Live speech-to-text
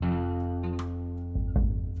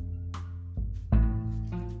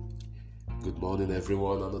Good morning,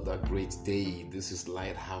 everyone. Another great day. This is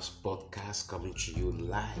Lighthouse Podcast coming to you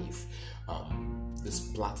live. This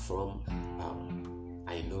platform,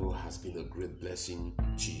 I know, has been a great blessing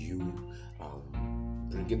to you,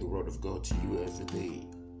 bringing the Word of God to you every day,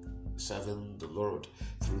 serving the Lord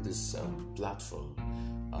through this platform.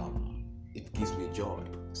 It gives me joy.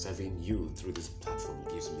 Serving you through this platform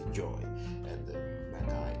gives me joy. And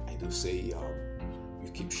like I do say,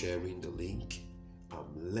 you keep sharing the link.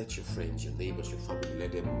 Let your friends, your neighbors, your family,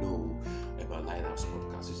 let them know about Lighthouse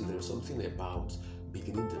Podcast. You see, there's something about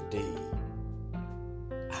beginning the day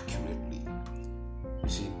accurately. You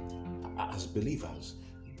see, as believers,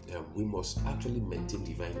 we must actually maintain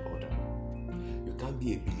divine order. You can't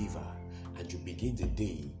be a believer and you begin the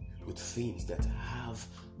day with things that have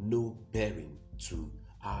no bearing to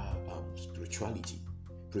our spirituality.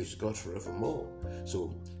 Praise God forevermore.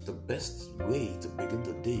 So the best way to begin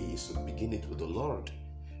the day is to begin it with the Lord.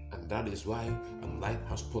 And that is why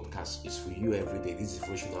Lighthouse Podcast is for you every day. This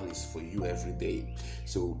devotional is for you every day.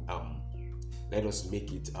 So let us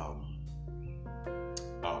make it a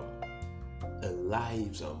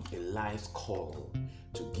live call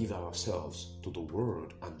to give ourselves to the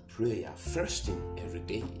Word and prayer first thing every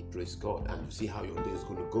day. Praise God. And you see how your day is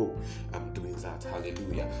going to go. I'm doing that.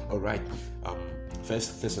 Hallelujah. All right.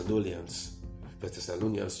 First Thessalonians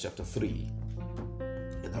chapter 3.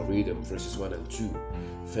 And I'll read them verses 1 and 2.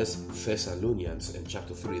 First Thessalonians and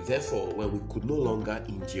chapter 3. Therefore, when we could no longer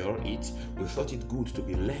endure it, we thought it good to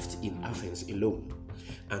be left in Athens alone,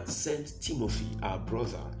 and sent Timothy, our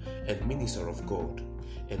brother and minister of God,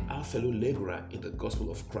 and our fellow laborer in the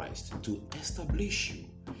gospel of Christ, to establish you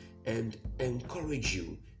and encourage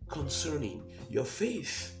you concerning your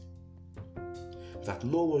faith, that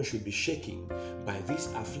no one should be shaken by these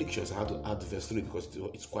afflictions. I have to add verse 3 because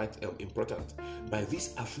it's quite important. By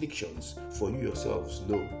these afflictions, for you yourselves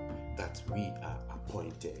know that we are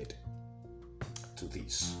appointed to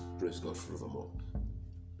this. Praise God forevermore.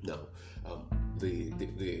 Now,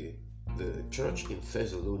 the church in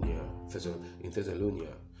Thessalonica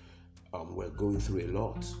were going through a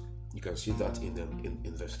lot. You can see that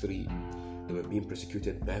in verse 3. They were being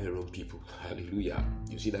persecuted by their own people. Hallelujah.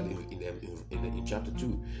 You see that in chapter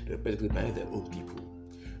 2, they were persecuted by their own people.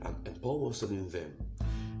 And Paul was telling them,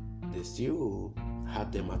 they still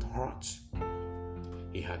had them at heart.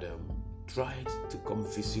 He had tried to come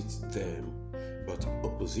visit them, but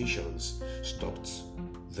oppositions stopped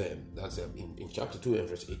them. That's in chapter 2 and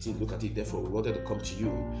verse 18. Look at it. Therefore, we wanted to come to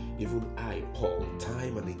you, even I, Paul,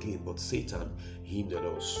 time and again, but Satan hindered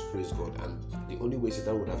us. Praise God. And the only way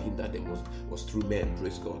Satan would have hindered them was through men.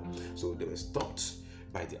 Praise God. So they were stopped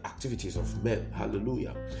by the activities of men.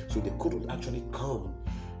 Hallelujah. So they couldn't actually come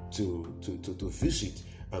to visit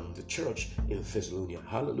the church in Thessalonica.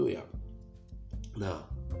 Hallelujah. Now,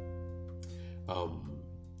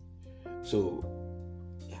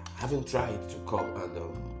 having tried to come and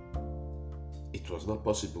it was not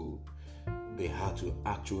possible, they had to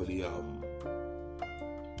actually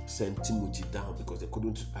send Timothy down because they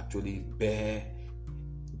couldn't actually bear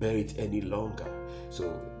it any longer.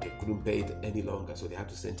 So they couldn't bear it any longer. So they had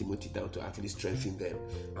to send Timothy down to actually strengthen them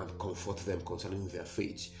and comfort them concerning their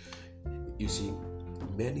faith. You see,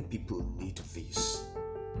 many people need this.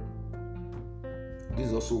 This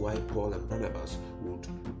is also why Paul and Barnabas would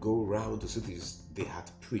go around the cities they had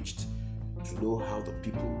preached to know how the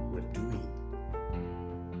people were doing.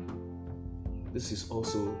 This is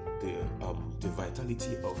also the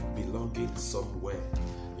vitality of belonging somewhere.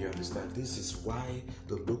 You understand? This is why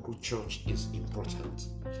the local church is important.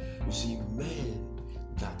 You see, men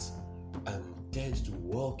that tend to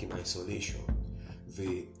walk in isolation,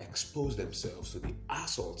 they expose themselves to the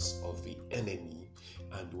assaults of the enemy,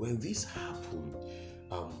 and when this happens,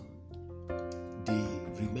 they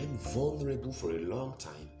remain vulnerable for a long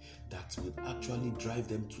time. That will actually drive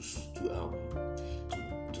them to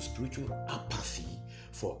spiritual apathy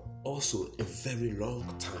for also a very long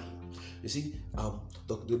time. You see,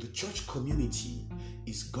 the church community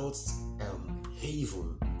is God's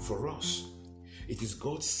haven for us. It is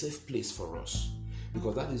God's safe place for us,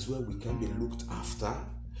 because that is where we can be looked after,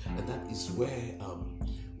 and that is where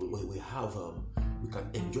we can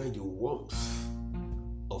enjoy the warmth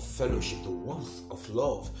of fellowship, the warmth of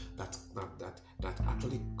love that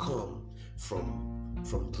actually come from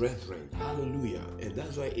brethren. Hallelujah. And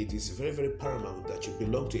that's why it is very, very paramount that you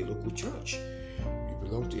belong to a local church. You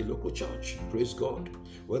belong to a local church. Praise God.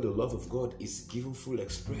 Where the love of God is given full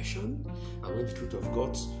expression, and where the truth of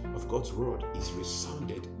God's word is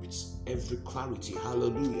resounded with every clarity.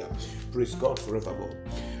 Hallelujah. Praise God forevermore.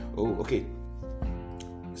 Oh, okay.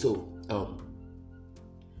 So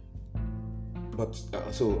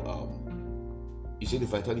you see the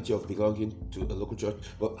vitality of belonging to a local church.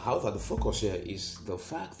 But however, the focus here is the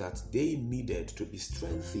fact that they needed to be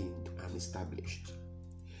strengthened and established.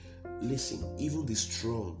 Listen, even the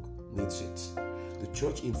strong needs it. The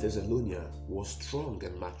church in Thessalonica was strong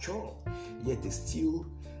and mature, yet they still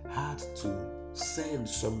had to send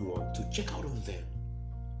someone to check out on them.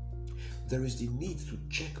 There is the need to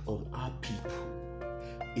check on our people.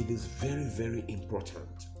 It is very, very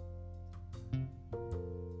important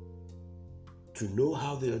to know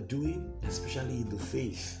how they are doing, especially in the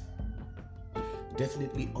faith.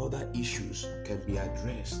 Definitely other issues can be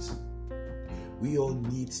addressed. We all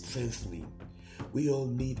need strengthening. We all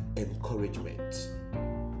need encouragement.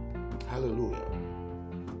 Hallelujah.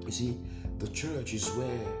 You see, the church is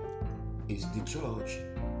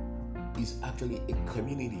actually a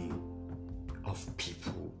community of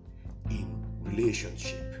people in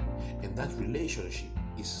relationship. And that relationship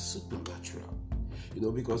is supernatural.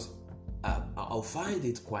 Because I'll find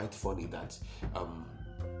it quite funny that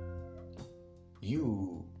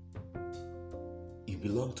you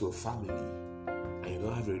belong to a family and you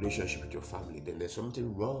don't have a relationship with your family, then there's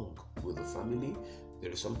something wrong with the family.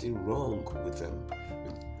 There is something wrong with them,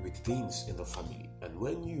 with things in the family. And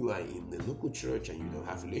when you are in the local church and you don't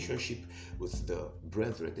have a relationship with the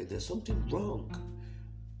brethren, then there's something wrong.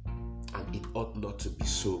 And it ought not to be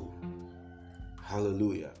so.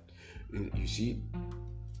 Hallelujah. You see,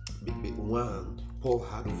 one, Paul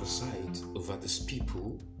had oversight over these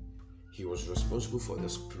people. He was responsible for their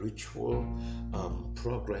spiritual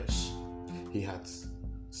progress. He had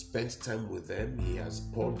spent time with them. He has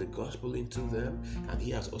poured the gospel into them, and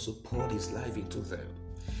he has also poured his life into them.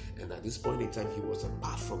 And at this point in time, he was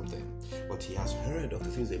apart from them, but he has heard of the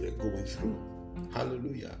things they were going through.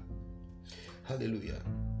 Hallelujah. Hallelujah.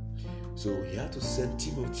 So he had to send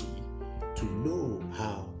Timothy to know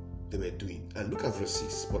how they were doing. And look at verse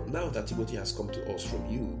 6. But now that Timothy has come to us from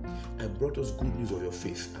you and brought us good news of your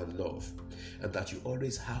faith and love, and that you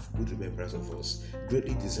always have good remembrance of us,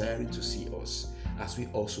 greatly desiring to see us, as we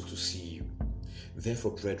also to see you.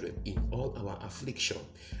 Therefore, brethren, in all our affliction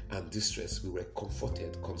and distress, we were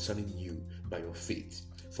comforted concerning you by your faith.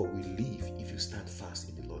 For we live if you stand fast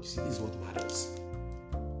in the Lord. You see, this is what matters.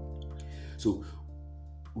 So,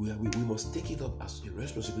 we must take it up as a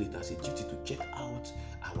responsibility, as a duty to check out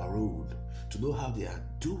our own, to know how they are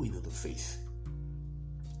doing in the faith.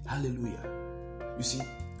 Hallelujah. You see,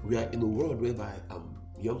 we are in a world whereby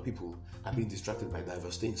young people are being distracted by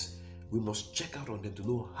diverse things. We must check out on them to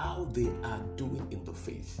know how they are doing in the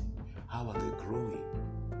faith. How are they growing?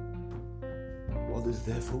 What is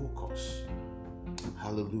their focus?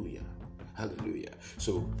 Hallelujah. Hallelujah.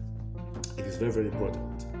 So, it is very, very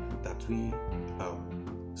important that we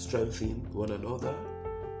strengthen one another,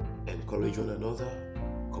 encourage one another,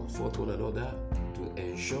 comfort one another, to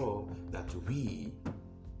ensure that we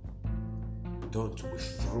don't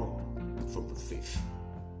withdraw from the faith,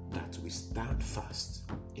 that we stand fast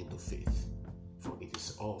in the faith, for it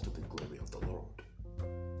is all to the glory of the Lord.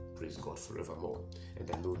 Praise God forevermore. And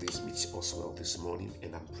I know this meets us well this morning,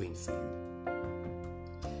 and I'm praying for you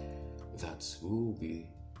that we will be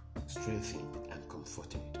strengthened and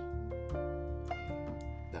comforted,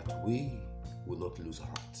 that we will not lose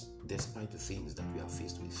heart despite the things that we are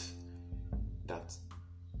faced with, that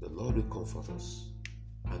the Lord will comfort us,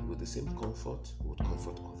 and with the same comfort would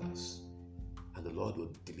comfort others, and the Lord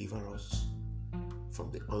will deliver us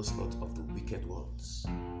from the onslaught of the wicked ones,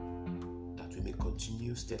 that we may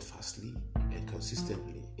continue steadfastly and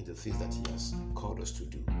consistently in the things that He has called us to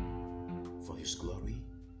do for His glory,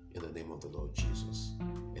 in the name of the Lord Jesus.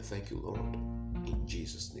 And thank you, Lord, in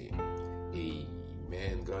Jesus' name.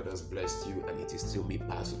 Amen. God has blessed you, and it is still me,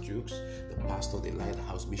 Pastor Jukes, the pastor of the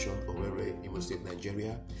Lighthouse Mission, Owerri, Imo State,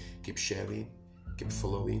 Nigeria. Keep sharing, keep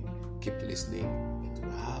following, keep listening,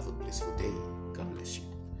 and have a blissful day. God bless you.